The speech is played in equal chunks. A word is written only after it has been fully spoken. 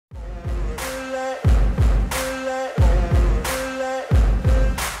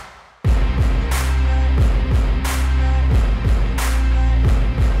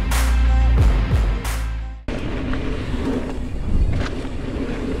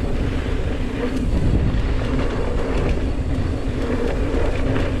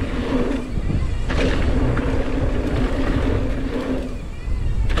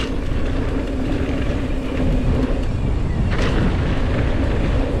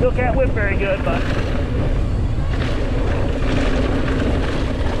Still can't whip very good, but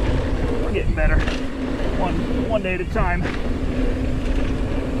we're getting better. One day at a time.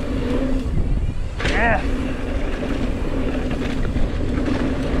 Yeah.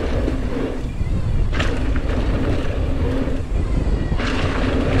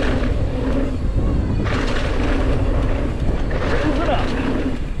 Cruising up.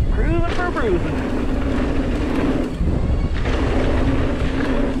 Cruising for bruising.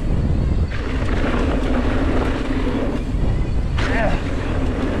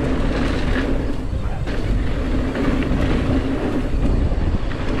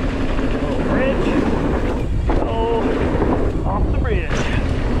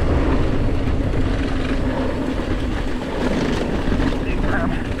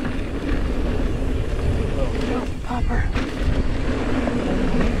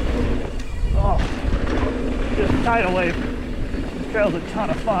 Tidal Wave. This trail's a ton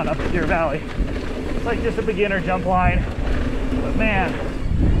of fun up at Deer Valley. It's like just a beginner jump line, but man,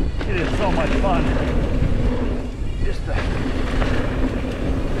 it is so much fun. Just to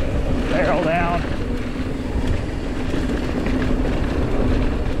barrel down.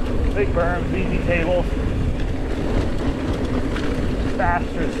 Big berms, easy tables. As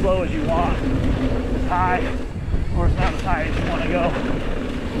fast or as slow as you want. As high, or it's not as high as you want to go.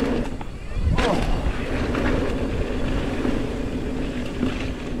 Oh.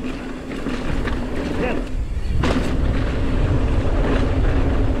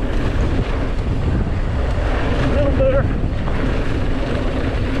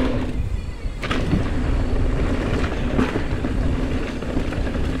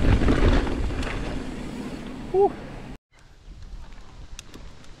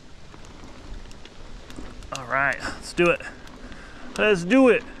 All right, let's do it. Let's do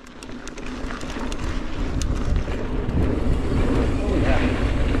it. Oh yeah.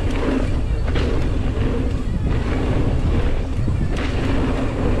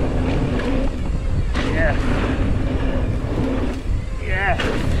 Yes. Yes.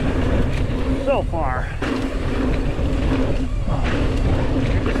 So far. Oh.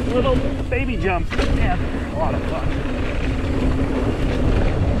 Just little baby jumps, man, a lot of fun.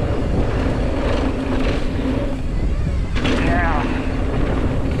 Yeah.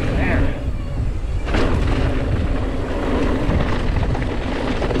 There.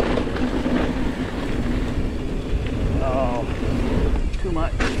 Oh, too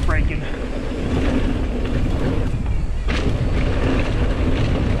much braking.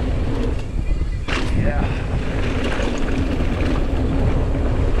 Yeah.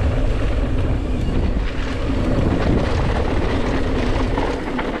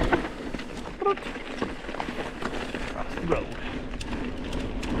 Road.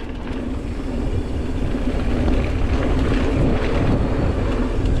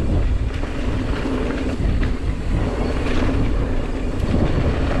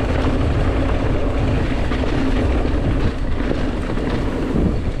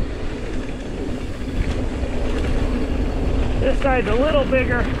 This side's a little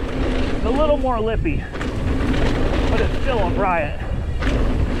bigger, a little more lippy, but it's still a riot.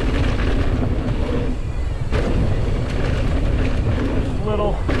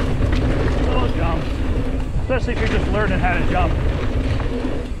 Little jumps, especially if you're just learning how to jump.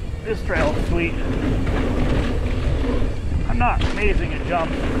 This trail is sweet. I'm not amazing at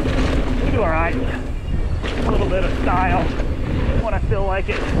jumps. I do all right. A little bit of style when I feel like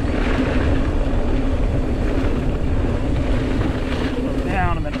it. Go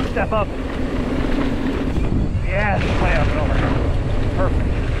down and then step up. Yeah, play up and over. Perfect.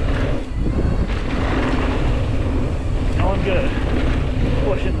 Going good.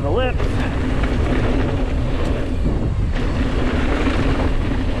 Push into the lips.